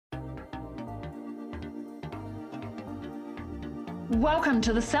Welcome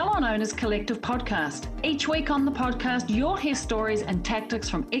to the Salon Owners Collective Podcast. Each week on the podcast, you'll hear stories and tactics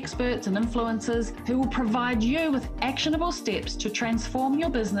from experts and influencers who will provide you with actionable steps to transform your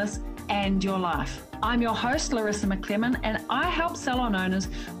business and your life. I'm your host, Larissa McClellan, and I help salon owners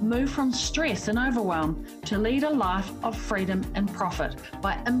move from stress and overwhelm to lead a life of freedom and profit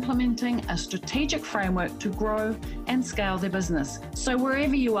by implementing a strategic framework to grow and scale their business. So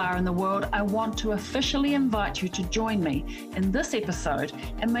wherever you are in the world, I want to officially invite you to join me in this episode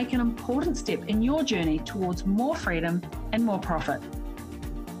and make an important step in your journey towards more freedom and more profit.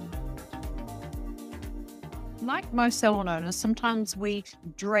 Like most salon owners, sometimes we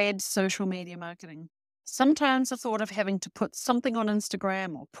dread social media marketing. Sometimes the thought of having to put something on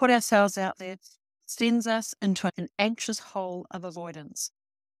Instagram or put ourselves out there sends us into an anxious hole of avoidance.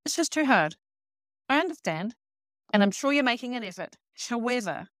 It's just too hard. I understand, and I'm sure you're making an effort.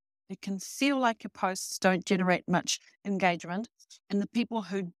 However, it can feel like your posts don't generate much engagement, and the people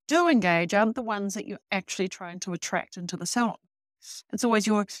who do engage aren't the ones that you're actually trying to attract into the salon. It's always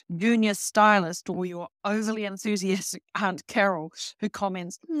your junior stylist or your overly enthusiastic Aunt Carol who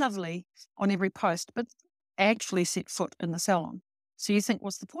comments lovely on every post, but actually set foot in the salon. So you think,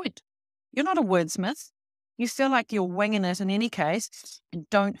 what's the point? You're not a wordsmith. You feel like you're winging it in any case and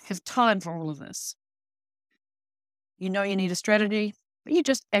don't have time for all of this. You know you need a strategy, but you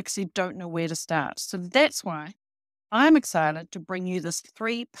just actually don't know where to start. So that's why I'm excited to bring you this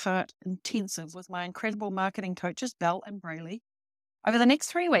 3-part intensive with my incredible marketing coaches, Bel and Braeley. Over the next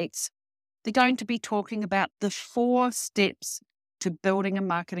 3 weeks, they're going to be talking about the 4 steps to building a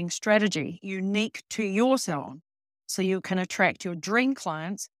marketing strategy unique to your salon so you can attract your dream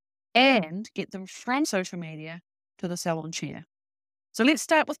clients and get them from social media to the salon chair. So let's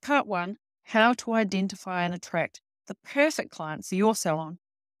start with part 1, how to identify and attract the perfect clients for your salon.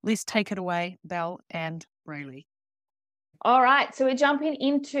 Let's take it away, Bel and Braeley. All right, so we're jumping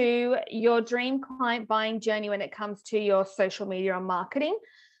into your dream client buying journey when it comes to your social media and marketing.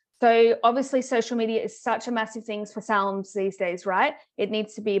 So obviously social media is such a massive thing for salons these days, right? It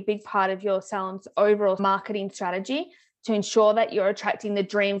needs to be a big part of your salon's overall marketing strategy to ensure that you're attracting the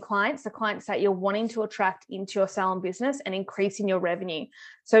dream clients, the clients that you're wanting to attract into your salon business and increasing your revenue.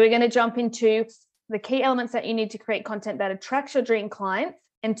 So we're going to jump into the key elements that you need to create content that attracts your dream clients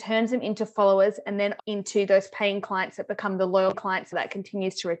and turns them into followers and then into those paying clients that become the loyal clients that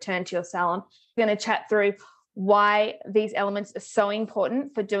continues to return to your salon. We're going to chat through why these elements are so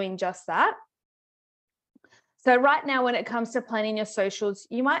important for doing just that. So right now, when it comes to planning your socials,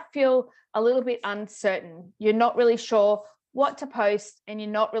 you might feel a little bit uncertain. You're not really sure what to post and you're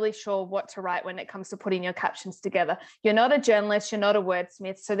not really sure what to write when it comes to putting your captions together. You're not a journalist, you're not a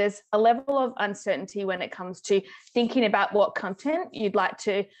wordsmith. So there's a level of uncertainty when it comes to thinking about what content you'd like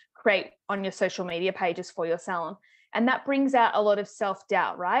to create on your social media pages for your salon. And that brings out a lot of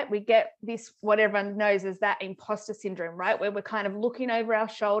self-doubt, right? We get this, what everyone knows is that imposter syndrome, right? Where we're kind of looking over our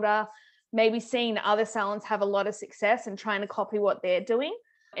shoulder, maybe seeing other salons have a lot of success and trying to copy what they're doing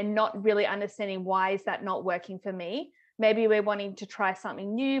and not really understanding why is that not working for me. Maybe we're wanting to try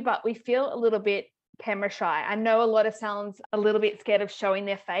something new, but we feel a little bit camera shy. I know a lot of salons are a little bit scared of showing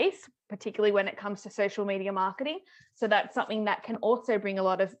their face, particularly when it comes to social media marketing. So that's something that can also bring a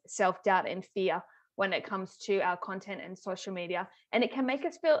lot of self-doubt and fear when it comes to our content and social media. And it can make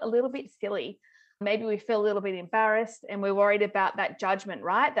us feel a little bit silly. Maybe we feel a little bit embarrassed and we're worried about that judgment,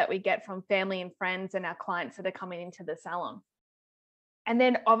 right? That we get from family and friends and our clients that are coming into the salon. And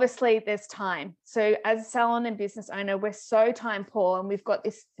then obviously there's time. So as a salon and business owner, we're so time poor and we've got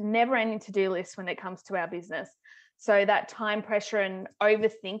this never ending to-do list when it comes to our business. So that time pressure and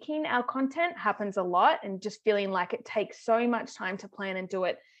overthinking our content happens a lot and just feeling like it takes so much time to plan and do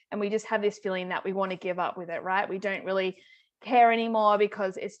it. And we just have this feeling that we want to give up with it, right? We don't really care anymore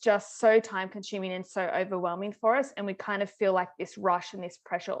because it's just so time consuming and so overwhelming for us. And we kind of feel like this rush and this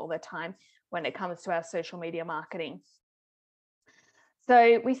pressure all the time when it comes to our social media marketing.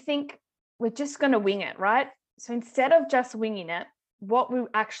 So we think we're just going to wing it, right? So instead of just winging it, what we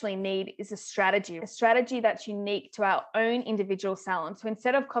actually need is a strategy that's unique to our own individual salon. So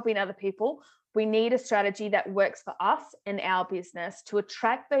instead of copying other people, we need a strategy that works for us and our business to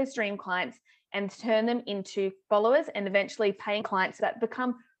attract those dream clients and turn them into followers and eventually paying clients that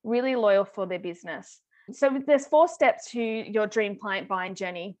become really loyal for their business. So there's 4 steps to your dream client buying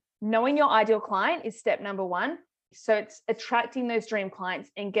journey. Knowing your ideal client is step number 1. So it's attracting those dream clients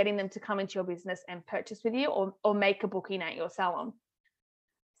and getting them to come into your business and purchase with you or make a booking at your salon.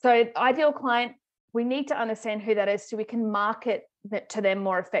 So ideal client, we need to understand who that is so we can market that to them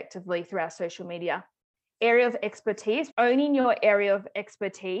more effectively through our social media. Area of expertise, owning your area of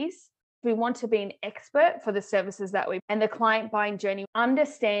expertise We want to be an expert for the services that and the client buying journey,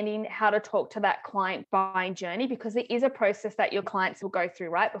 understanding how to talk to that client buying journey, because it is a process that your clients will go through,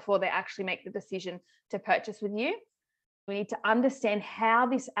 right, before they actually make the decision to purchase with you. We need to understand how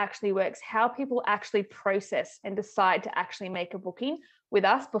this actually works, how people actually process and decide to actually make a booking with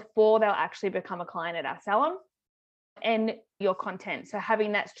us before they'll actually become a client at our salon. And your content. So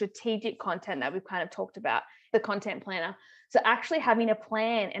having that strategic content that we've kind of talked about, the content planner. So actually having a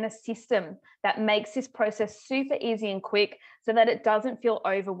plan and a system that makes this process super easy and quick so that it doesn't feel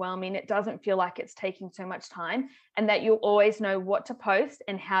overwhelming. It doesn't feel like it's taking so much time, and that you'll always know what to post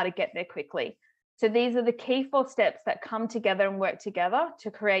and how to get there quickly. So these are the key 4 steps that come together and work together to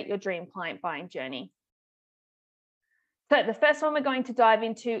create your dream client buying journey. So the first one we're going to dive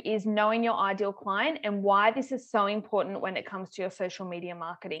into is knowing your ideal client and why this is so important when it comes to your social media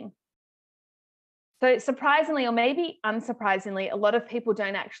marketing. So surprisingly, or maybe unsurprisingly, a lot of people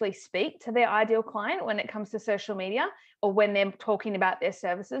don't actually speak to their ideal client when it comes to social media or when they're talking about their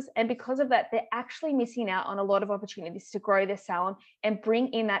services. And because of that, they're actually missing out on a lot of opportunities to grow their salon and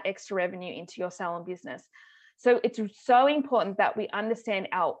bring in that extra revenue into your salon business. So it's so important that we understand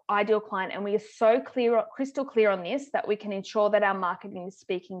our ideal client, and we are so clear, crystal clear on this, that we can ensure that our marketing is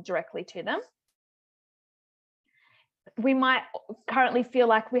speaking directly to them. We might currently feel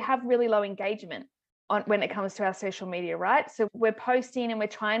like we have really low engagement when it comes to our social media, right? So we're posting and we're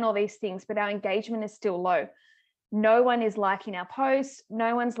trying all these things, but our engagement is still low. No one is liking our posts.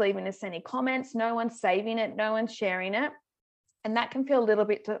 No one's leaving us any comments. No one's saving it. No one's sharing it. And that can feel a little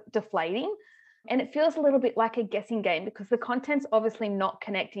bit deflating. And it feels a little bit like a guessing game, because the content's obviously not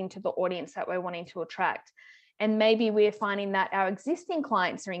connecting to the audience that we're wanting to attract. And maybe we're finding that our existing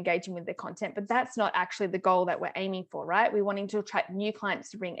clients are engaging with the content, but that's not actually the goal that we're aiming for, right? We're wanting to attract new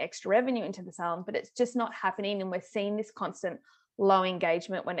clients to bring extra revenue into the salon, but it's just not happening. And we're seeing this constant low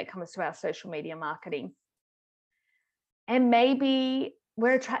engagement when it comes to our social media marketing. And maybe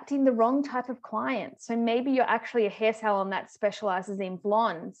we're attracting the wrong type of client. So maybe you're actually a hair salon that specializes in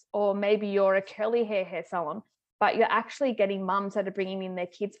blondes, or maybe you're a curly hair salon, but you're actually getting mums that are bringing in their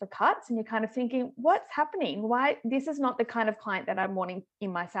kids for cuts, and you're kind of thinking, what's happening? Why? This is not the kind of client that I'm wanting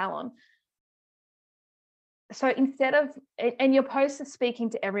in my salon. So instead of, and your post is speaking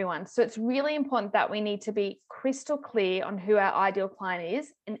to everyone. So it's really important that we need to be crystal clear on who our ideal client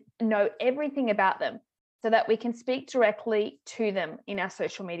is and know everything about them, so that we can speak directly to them in our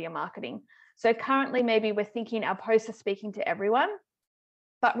social media marketing. So currently, maybe we're thinking our posts are speaking to everyone,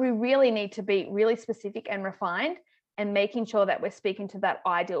 but we really need to be really specific and refined and making sure that we're speaking to that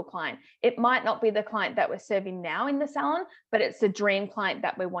ideal client. It might not be the client that we're serving now in the salon, but it's the dream client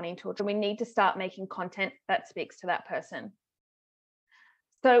that we're wanting to. We need to start making content that speaks to that person.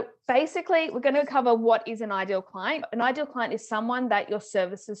 So basically, we're going to cover what is an ideal client. An ideal client is someone that your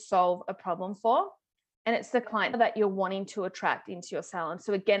services solve a problem for. And it's the client that you're wanting to attract into your salon.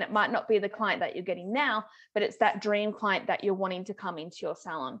 So again, it might not be the client that you're getting now, but it's that dream client that you're wanting to come into your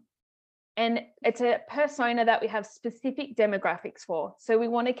salon. And it's a persona that we have specific demographics for. So we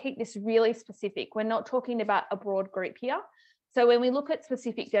want to keep this really specific. We're not talking about a broad group here. So when we look at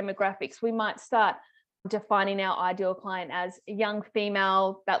specific demographics, we might start defining our ideal client as a young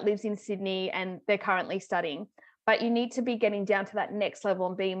female that lives in Sydney and they're currently studying. But you need to be getting down to that next level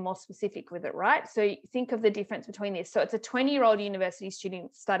and being more specific with it, right? So think of the difference between this. So it's a 20-year-old university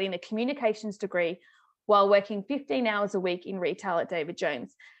student studying a communications degree while working 15 hours a week in retail at David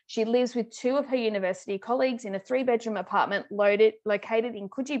Jones. She lives with 2 of her university colleagues in a 3-bedroom apartment located in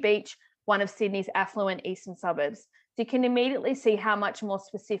Coogee Beach, one of Sydney's affluent eastern suburbs. So you can immediately see how much more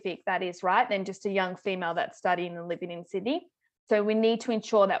specific that is, right, than just a young female that's studying and living in Sydney. So we need to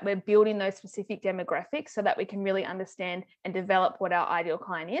ensure that we're building those specific demographics so that we can really understand and develop what our ideal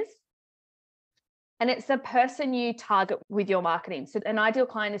client is. And it's the person you target with your marketing. So an ideal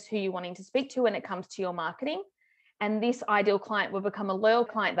client is who you're wanting to speak to when it comes to your marketing. And this ideal client will become a loyal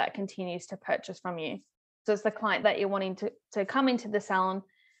client that continues to purchase from you. So it's the client that you're wanting to come into the salon,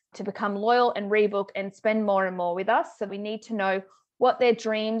 to become loyal and rebook and spend more and more with us. So we need to know what their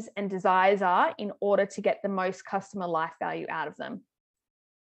dreams and desires are in order to get the most customer life value out of them.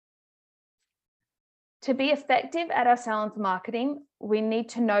 To be effective at our salon's marketing, we need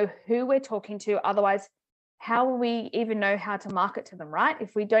to know who we're talking to. Otherwise, how will we even know how to market to them, right?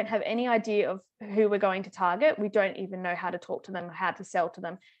 If we don't have any idea of who we're going to target, we don't even know how to talk to them, how to sell to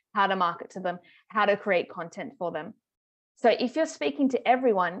them, how to market to them, how to create content for them. So if you're speaking to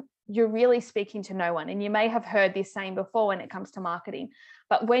everyone, you're really speaking to no one. And you may have heard this saying before when it comes to marketing,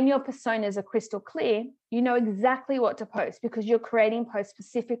 but when your personas are crystal clear, you know exactly what to post because you're creating posts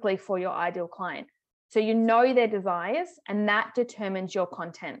specifically for your ideal client. So you know their desires and that determines your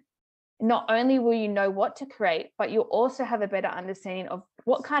content. not only will you know what to create, but you'll also have a better understanding of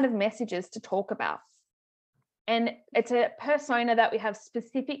what kind of messages to talk about. And it's a persona that we have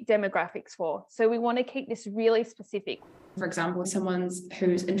specific demographics for. So we want to keep this really specific. For example, someone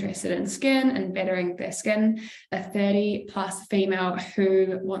who's interested in skin and bettering their skin, a 30 plus female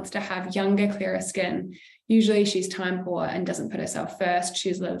who wants to have younger, clearer skin. Usually she's time poor and doesn't put herself first.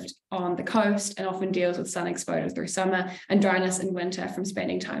 She's lived on the coast and often deals with sun exposure through summer and dryness in winter from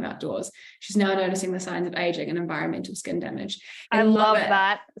spending time outdoors. She's now noticing the signs of aging and environmental skin damage. I love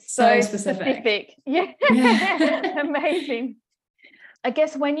that. So specific. Yeah. Amazing. I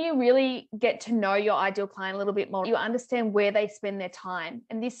guess when you really get to know your ideal client a little bit more, you understand where they spend their time.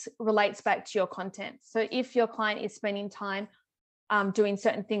 And this relates back to your content. So if your client is spending time doing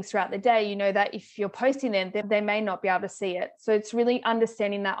certain things throughout the day, you know that if you're posting them, they may not be able to see it. So it's really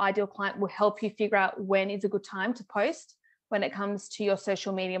understanding that ideal client will help you figure out when is a good time to post when it comes to your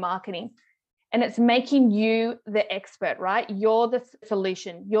social media marketing. And it's making you the expert, right? You're the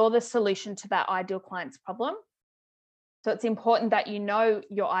solution. You're the solution to that ideal client's problem. So it's important that you know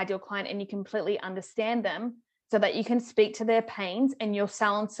your ideal client and you completely understand them so that you can speak to their pains and your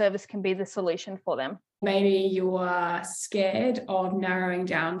salon service can be the solution for them. Maybe you're scared of narrowing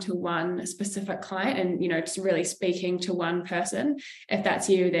down to one specific client and, just really speaking to one person. If that's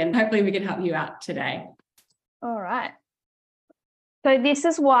you, then hopefully we can help you out today. All right. So this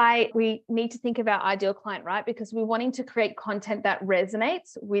is why we need to think of our ideal client, right? Because we're wanting to create content that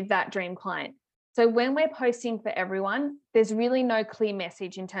resonates with that dream client. So when we're posting for everyone, there's really no clear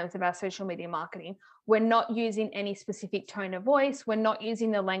message in terms of our social media marketing. We're not using any specific tone of voice. We're not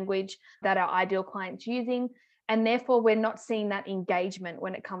using the language that our ideal client's using. And therefore, we're not seeing that engagement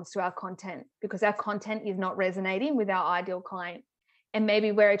when it comes to our content because our content is not resonating with our ideal client. And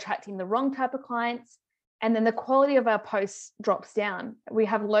maybe we're attracting the wrong type of clients. And then the quality of our posts drops down. We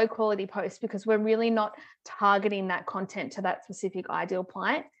have low quality posts because we're really not targeting that content to that specific ideal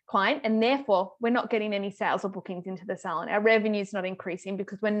client. And therefore, we're not getting any sales or bookings into the salon. Our revenue is not increasing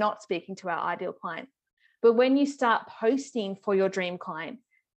because we're not speaking to our ideal client. But when you start posting for your dream client,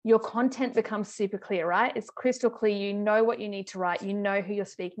 your content becomes super clear, right? It's crystal clear. You know what you need to write. You know who you're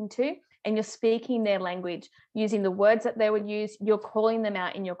speaking to, and you're speaking their language, using the words that they would use. You're calling them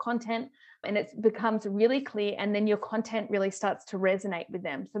out in your content, and it becomes really clear. And then your content really starts to resonate with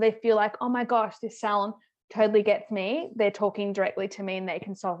them. So they feel like, oh my gosh, this salon totally gets me. They're talking directly to me and they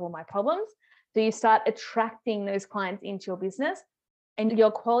can solve all my problems. So you start attracting those clients into your business and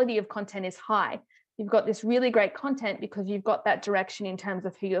your quality of content is high. You've got this really great content because you've got that direction in terms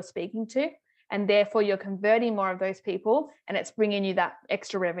of who you're speaking to. And therefore you're converting more of those people and it's bringing you that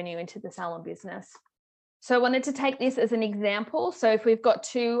extra revenue into the salon business. So I wanted to take this as an example. So if we've got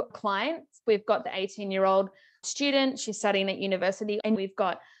two clients, we've got the 18-year-old student, she's studying at university, and we've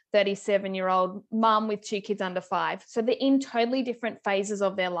got 37-year-old mum with two kids under 5. So they're in totally different phases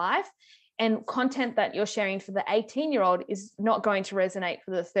of their life. And content that you're sharing for the 18-year-old is not going to resonate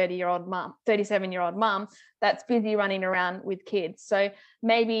for the 37-year-old mum that's busy running around with kids. So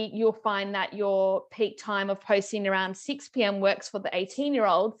maybe you'll find that your peak time of posting around 6 p.m. works for the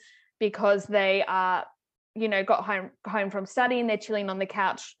 18-year-old because they are, got home from studying, they're chilling on the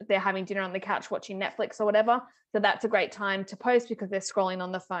couch, they're having dinner on the couch, watching Netflix or whatever. So that's a great time to post because they're scrolling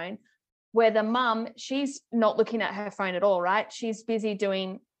on the phone. Where the mum, she's not looking at her phone at all, right? She's busy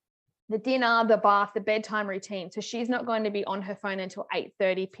doing the dinner, the bath, the bedtime routine. So she's not going to be on her phone until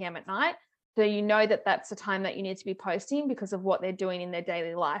 8:30 p.m. at night. So you know that that's the time that you need to be posting because of what they're doing in their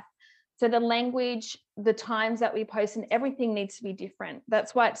daily life. So the language, the times that we post and everything needs to be different.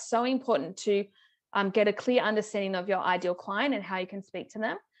 That's why it's so important to get a clear understanding of your ideal client and how you can speak to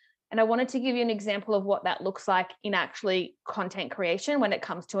them. And I wanted to give you an example of what that looks like in actually content creation when it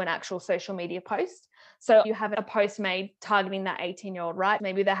comes to an actual social media post. So you have a post made targeting that 18-year-old, right?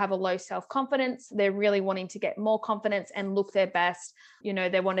 Maybe they have a low self-confidence. They're really wanting to get more confidence and look their best.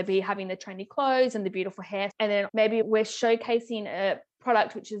 They want to be having the trendy clothes and the beautiful hair. And then maybe we're showcasing a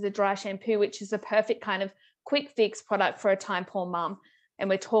product, which is a dry shampoo, which is a perfect kind of quick fix product for a time poor mum. And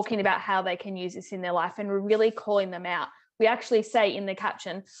we're talking about how they can use this in their life and we're really calling them out. We actually say in the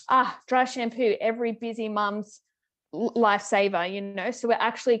caption, dry shampoo, every busy mum's lifesaver, So we're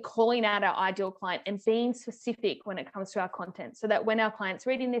actually calling out our ideal client and being specific when it comes to our content so that when our client's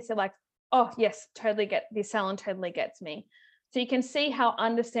reading this, they're like, oh yes, this salon totally gets me. So you can see how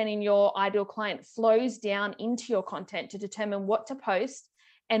understanding your ideal client flows down into your content to determine what to post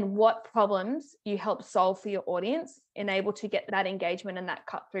and what problems you help solve for your audience and able to get that engagement and that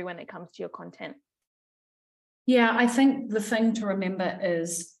cut through when it comes to your content. Yeah, I think the thing to remember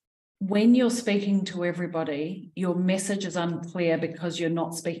is when you're speaking to everybody, your message is unclear because you're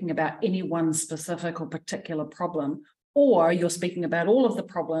not speaking about any one specific or particular problem, or you're speaking about all of the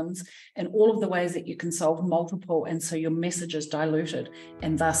problems and all of the ways that you can solve multiple, and so your message is diluted,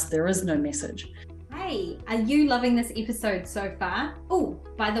 and thus there is no message. Hey, are you loving this episode so far? Oh,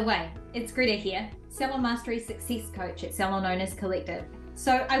 by the way, it's Greta here, Salon Mastery Success Coach at Salon Owners Collective.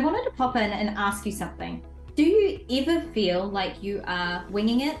 So I wanted to pop in and ask you something. Do you ever feel like you are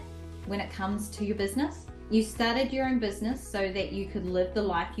winging it when it comes to your business? You started your own business so that you could live the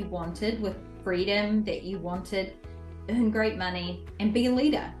life you wanted with freedom that you wanted, earn great money, and be a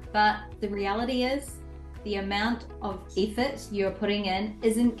leader. But the reality is, the amount of effort you're putting in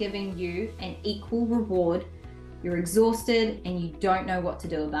isn't giving you an equal reward. You're exhausted and you don't know what to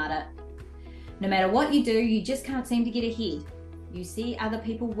do about it. No matter what you do, you just can't seem to get ahead. You see other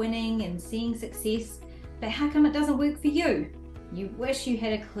people winning and seeing success, but how come it doesn't work for you? You wish you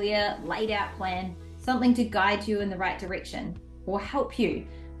had a clear, laid out plan, something to guide you in the right direction or help you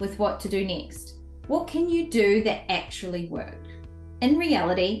with what to do next. What can you do that actually worked? In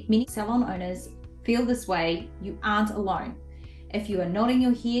reality, many salon owners feel this way. You aren't alone. If you are nodding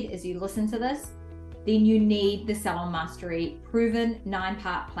your head as you listen to this, then you need the Salon Mastery proven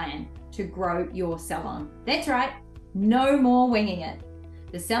 9-part plan to grow your salon. That's right, no more winging it.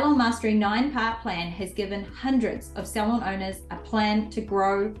 The Salon Mastery 9-part plan has given hundreds of salon owners a plan to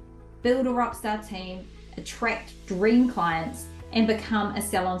grow, build a rockstar team, attract dream clients, and become a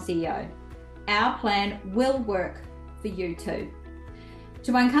salon CEO. Our plan will work for you too.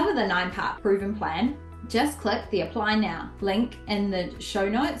 To uncover the 9-part proven plan, just click the Apply Now link in the show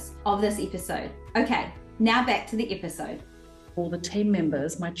notes of this episode. Okay, now back to the episode. For the team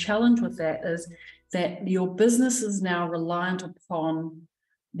members, my challenge with that is that your business is now reliant upon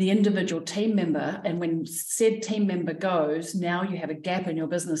the individual team member, and when said team member goes, now you have a gap in your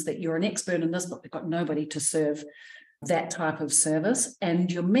business that you're an expert in this, but they've got nobody to serve that type of service, and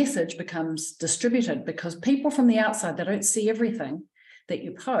your message becomes distributed because people from the outside, they don't see everything that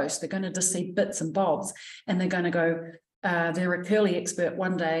you post. They're going to just see bits and bobs, and they're going to go, they're a curly expert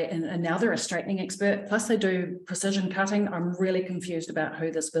one day, and now they're a straightening expert, plus they do precision cutting. I'm really confused about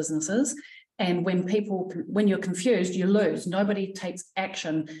who this business is. And when you're confused, you lose. Nobody takes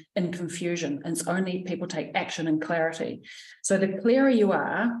action in confusion, and it's only people take action in clarity. So the clearer you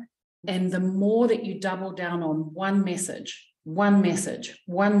are, and the more that you double down on one message,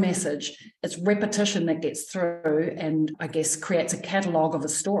 it's repetition that gets through, and I guess creates a catalog of a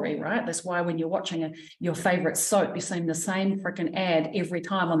story, right? That's why when you're watching your favorite soap, you're seeing the same freaking ad every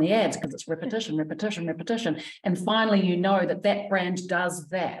time on the ads, because it's repetition. And finally, you know that brand does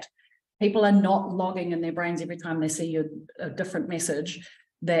that. People are not logging in their brains every time they see a different message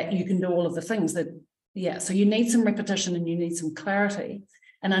that you can do all of the things so you need some repetition and you need some clarity.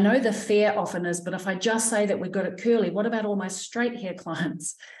 And I know the fear often is, but if I just say that we're good at curly, what about all my straight hair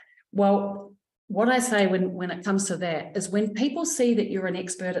clients? Well, what I say when it comes to that is, when people see that you're an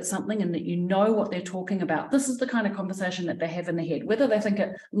expert at something and that you know what they're talking about, this is the kind of conversation that they have in their head, whether they think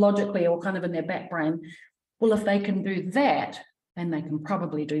it logically or kind of in their back brain. Well, if they can do that, then they can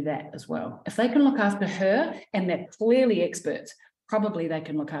probably do that as well. If they can look after her, and they're clearly experts, probably they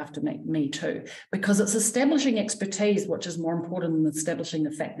can look after me too, because it's establishing expertise, which is more important than establishing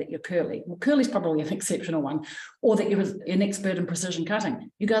the fact that you're curly. Well, curly's probably an exceptional one, or that you're an expert in precision cutting.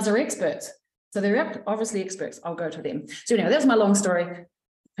 You guys are experts. So they're obviously experts. I'll go to them. So anyway, that's my long story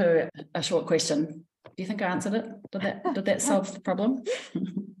to a short question. Do you think I answered it? Did that solve the problem?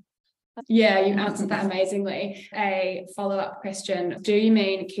 Yeah, you answered that amazingly. A follow-up question. Do you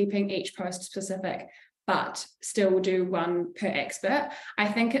mean keeping each post specific, but still do one per expert? I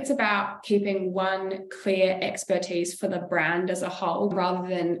think it's about keeping one clear expertise for the brand as a whole, rather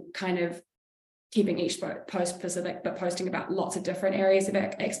than kind of keeping each post specific, but posting about lots of different areas of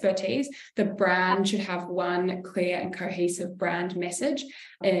expertise. The brand should have one clear and cohesive brand message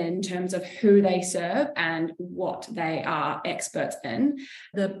in terms of who they serve and what they are experts in.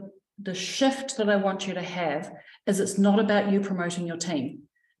 The shift that I want you to have is, it's not about you promoting your team.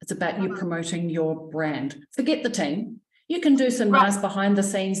 It's about you promoting your brand. Forget the team. You can do some nice behind the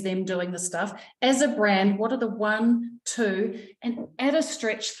scenes, them doing the stuff. As a brand, what are the 1, 2, and at a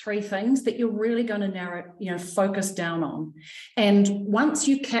stretch 3 things that you're really going to narrow, focus down on? And once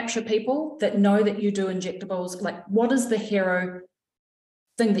you capture people that know that you do injectables, like, what is the hero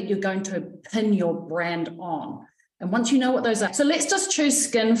thing that you're going to pin your brand on? And once you know what those are, so let's just choose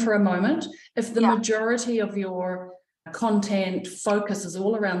skin for a moment. If the majority of your content focus is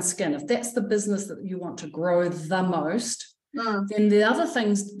all around skin, if that's the business that you want to grow the most, then the other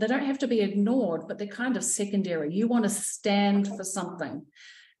things, they don't have to be ignored, but they're kind of secondary. You want to stand for something.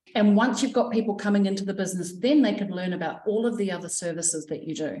 And once you've got people coming into the business, then they can learn about all of the other services that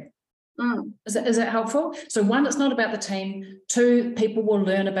you do. Is that helpful? So one, it's not about the team. Two, people will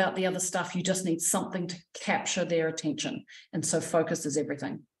learn about the other stuff. You just need something to capture their attention. And so focus is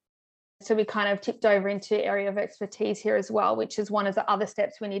everything. So we kind of tipped over into area of expertise here as well, which is one of the other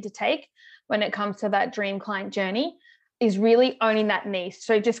steps we need to take when it comes to that dream client journey, is really owning that niche.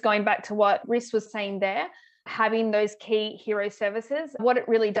 So just going back to what Riss was saying there, having those key hero services, what it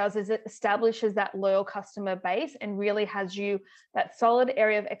really does is it establishes that loyal customer base and really has you that solid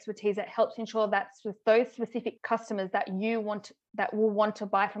area of expertise that helps ensure that with those specific customers that will want to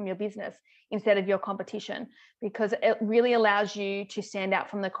buy from your business instead of your competition, because it really allows you to stand out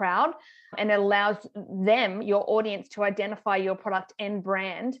from the crowd, and it allows them, your audience, to identify your product and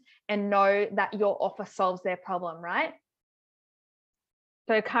brand and know that your offer solves their problem, right?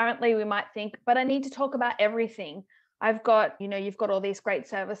 So currently we might think, but I need to talk about everything. You've got all these great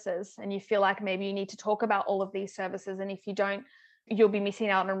services, and you feel like maybe you need to talk about all of these services. And if you don't, you'll be missing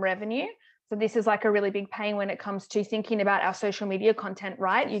out on revenue. So this is like a really big pain when it comes to thinking about our social media content,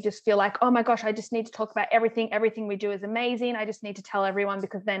 right? You just feel like, oh my gosh, I just need to talk about everything. Everything we do is amazing. I just need to tell everyone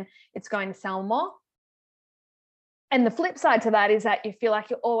because then it's going to sell more. And the flip side to that is that you feel like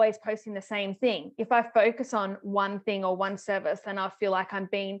you're always posting the same thing. If I focus on one thing or one service, then I feel like I'm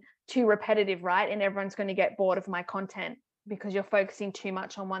being too repetitive, right? And everyone's going to get bored of my content because you're focusing too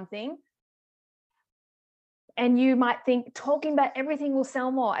much on one thing. And you might think talking about everything will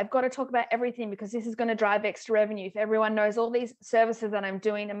sell more. I've got to talk about everything because this is going to drive extra revenue. If everyone knows all these services that I'm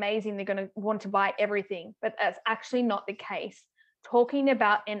doing amazing, they're going to want to buy everything. But that's actually not the case. Talking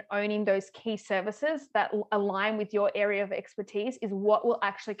about and owning those key services that align with your area of expertise is what will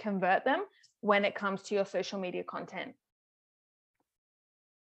actually convert them when it comes to your social media content.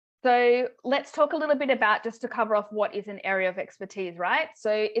 So let's talk a little bit about, just to cover off, what is an area of expertise, right? So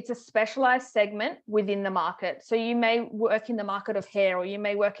it's a specialized segment within the market. So you may work in the market of hair, or you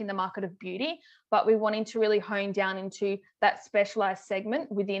may work in the market of beauty, but we're wanting to really hone down into that specialized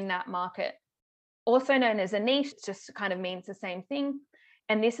segment within that market. Also known as a niche, just kind of means the same thing.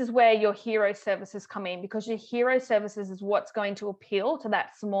 And this is where your hero services come in, because your hero services is what's going to appeal to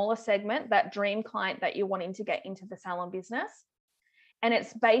that smaller segment, that dream client that you're wanting to get into the salon business. And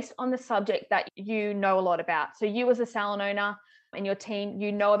it's based on the subject that you know a lot about. So you as a salon owner and your team,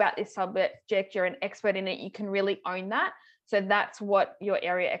 you know about this subject, you're an expert in it, you can really own that. So that's what your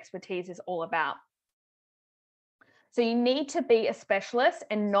area expertise is all about. So you need to be a specialist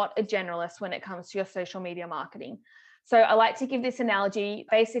and not a generalist when it comes to your social media marketing. So I like to give this analogy.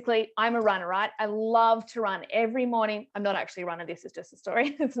 Basically, I'm a runner, right? I love to run every morning. I'm not actually a runner. This is just a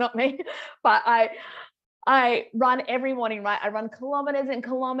story. It's not me, but I run every morning, right? I run kilometers and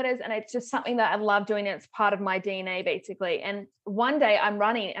kilometers, and it's just something that I love doing. And it's part of my DNA, basically. And one day I'm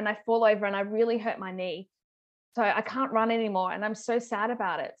running and I fall over and I really hurt my knee. So I can't run anymore, and I'm so sad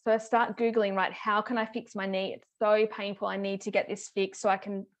about it. So I start Googling, right, how can I fix my knee? It's so painful. I need to get this fixed so I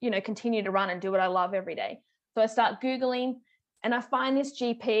can, continue to run and do what I love every day. So I start Googling, and I find this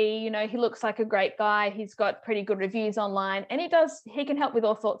GP, he looks like a great guy. He's got pretty good reviews online, and he can help with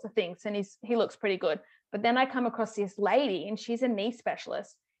all sorts of things, and he looks pretty good. But then I come across this lady, and she's a knee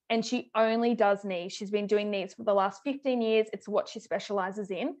specialist, and she only does knees. She's been doing knees for the last 15 years. It's what she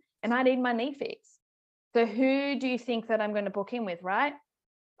specializes in, and I need my knee fixed. So who do you think that I'm going to book in with, right?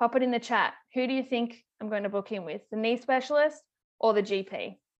 Pop it in the chat. Who do you think I'm going to book in with? The knee specialist or the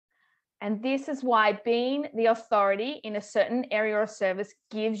GP? And this is why being the authority in a certain area or service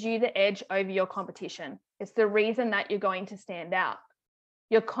gives you the edge over your competition. It's the reason that you're going to stand out.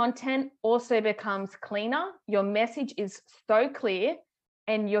 Your content also becomes cleaner. Your message is so clear,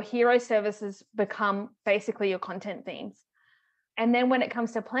 and your hero services become basically your content themes. And then when it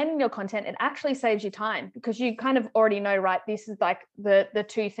comes to planning your content, it actually saves you time, because you kind of already know, right, this is like the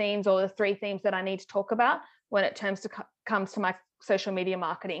 2 themes or the 3 themes that I need to talk about when it comes to my social media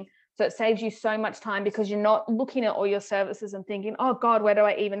marketing. So it saves you so much time, because you're not looking at all your services and thinking, oh God, where do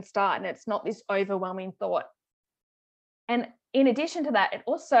I even start? And it's not this overwhelming thought. And in addition to that, it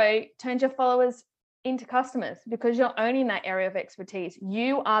also turns your followers into customers, because you're owning that area of expertise.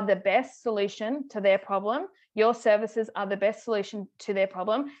 You are the best solution to their problem. Your services are the best solution to their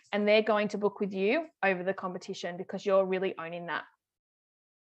problem, and they're going to book with you over the competition because you're really owning that.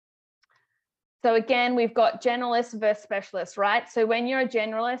 So again, we've got generalist versus specialist, right? So when you're a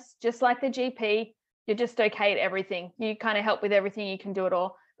generalist, just like the GP, you're just okay at everything. You kind of help with everything, you can do it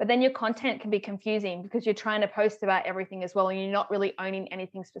all. But then your content can be confusing because you're trying to post about everything as well, and you're not really owning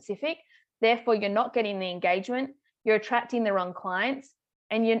anything specific. Therefore, you're not getting the engagement, you're attracting the wrong clients,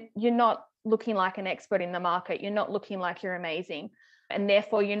 and you're not looking like an expert in the market. You're not looking like you're amazing. And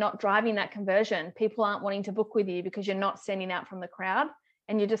therefore, you're not driving that conversion. People aren't wanting to book with you because you're not standing out from the crowd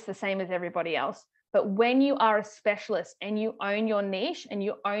and you're just the same as everybody else. But when you are a specialist and you own your niche and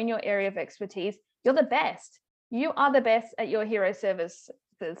you own your area of expertise, you're the best. You are the best at your hero services.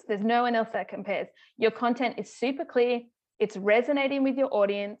 There's no one else that compares. Your content is super clear. It's resonating with your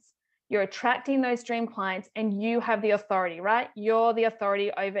audience. You're attracting those dream clients and you have the authority, right? You're the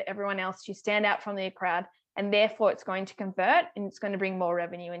authority over everyone else. You stand out from the crowd and therefore it's going to convert and it's going to bring more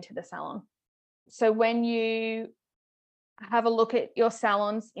revenue into the salon. So when you have a look at your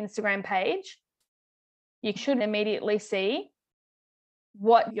salon's Instagram page, you should immediately see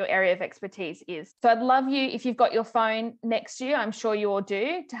what your area of expertise is. So I'd love you, if you've got your phone next to you, I'm sure you all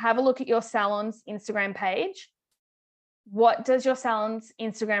do, to have a look at your salon's Instagram page. What does your salon's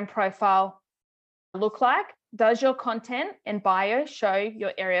Instagram profile look like? Does your content and bio show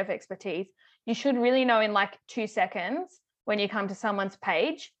your area of expertise? You should really know in like 2 seconds when you come to someone's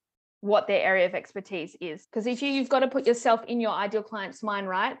page what their area of expertise is. Because if you've got to put yourself in your ideal client's mind,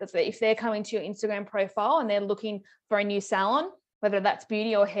 right? That's if they're coming to your Instagram profile and they're looking for a new salon, whether that's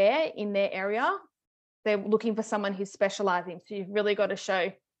beauty or hair in their area, they're looking for someone who's specializing. So you've really got to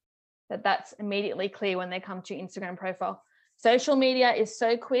show that that's immediately clear when they come to your Instagram profile. Social media is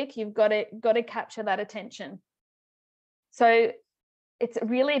so quick, you've got to capture that attention. So it's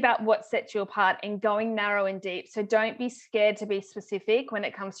really about what sets you apart and going narrow and deep. So don't be scared to be specific when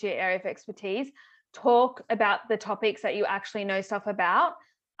it comes to your area of expertise. Talk about the topics that you actually know stuff about,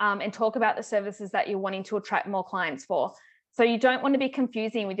 and talk about the services that you're wanting to attract more clients for. So you don't want to be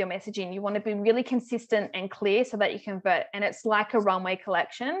confusing with your messaging. You want to be really consistent and clear so that you convert. And it's like a runway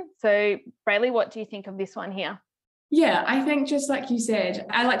collection. So Braeley, what do you think of this one here? Yeah, I think just like you said,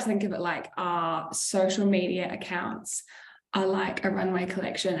 I like to think of it like our social media accounts are like a runway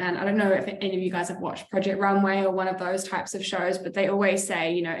collection. And I don't know if any of you guys have watched Project Runway or one of those types of shows, but they always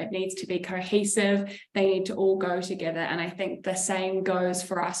say, you know, it needs to be cohesive. They need to all go together. And I think the same goes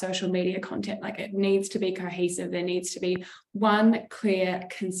for our social media content. Like it needs to be cohesive. There needs to be one clear,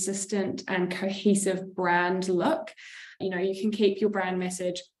 consistent and cohesive brand look. You know, you can keep your brand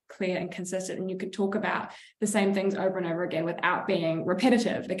message clear and consistent, and you could talk about the same things over and over again without being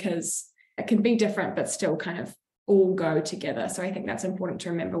repetitive, because it can be different, but still kind of all go together. So I think that's important to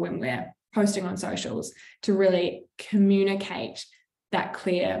remember when we're posting on socials, to really communicate that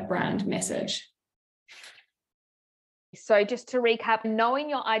clear brand message. So just to recap, knowing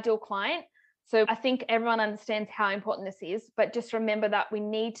your ideal client. So I think everyone understands how important this is, but just remember that we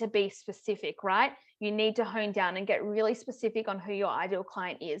need to be specific, right? You need to hone down and get really specific on who your ideal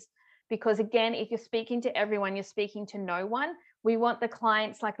client is. Because again, if you're speaking to everyone, you're speaking to no one. We want the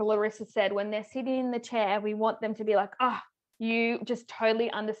clients, like Larissa said, when they're sitting in the chair, we want them to be like, oh, you just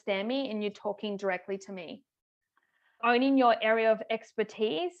totally understand me and you're talking directly to me. Owning your area of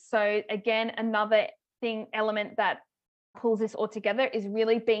expertise. So again, another element that pulls this all together is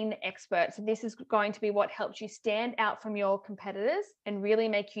really being the expert. So this is going to be what helps you stand out from your competitors and really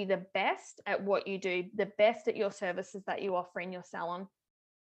make you the best at what you do, the best at your services that you offer in your salon.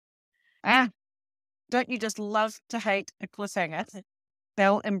 Don't you just love to hate a cliffhanger?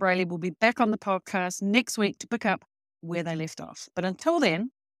 Bel and Braeley will be back on the podcast next week to pick up where they left off. But until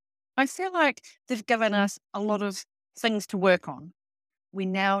then, I feel like they've given us a lot of things to work on. We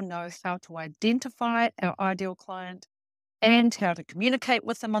now know how to identify our ideal client and how to communicate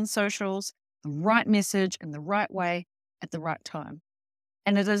with them on socials, the right message in the right way at the right time.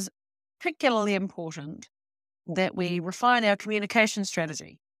 And it is particularly important that we refine our communication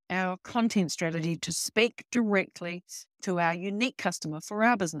strategy, our content strategy, to speak directly to our unique customer for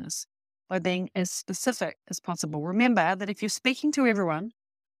our business by being as specific as possible. Remember that if you're speaking to everyone,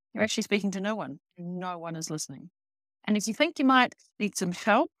 you're actually speaking to no one. No one is listening. And if you think you might need some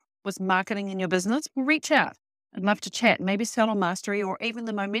help with marketing in your business, well, reach out. I'd love to chat. Maybe Salon Mastery or even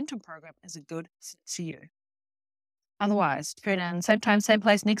the Momentum program is a good fit for you. Otherwise, tune in same time, same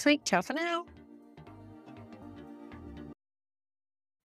place next week. Ciao for now.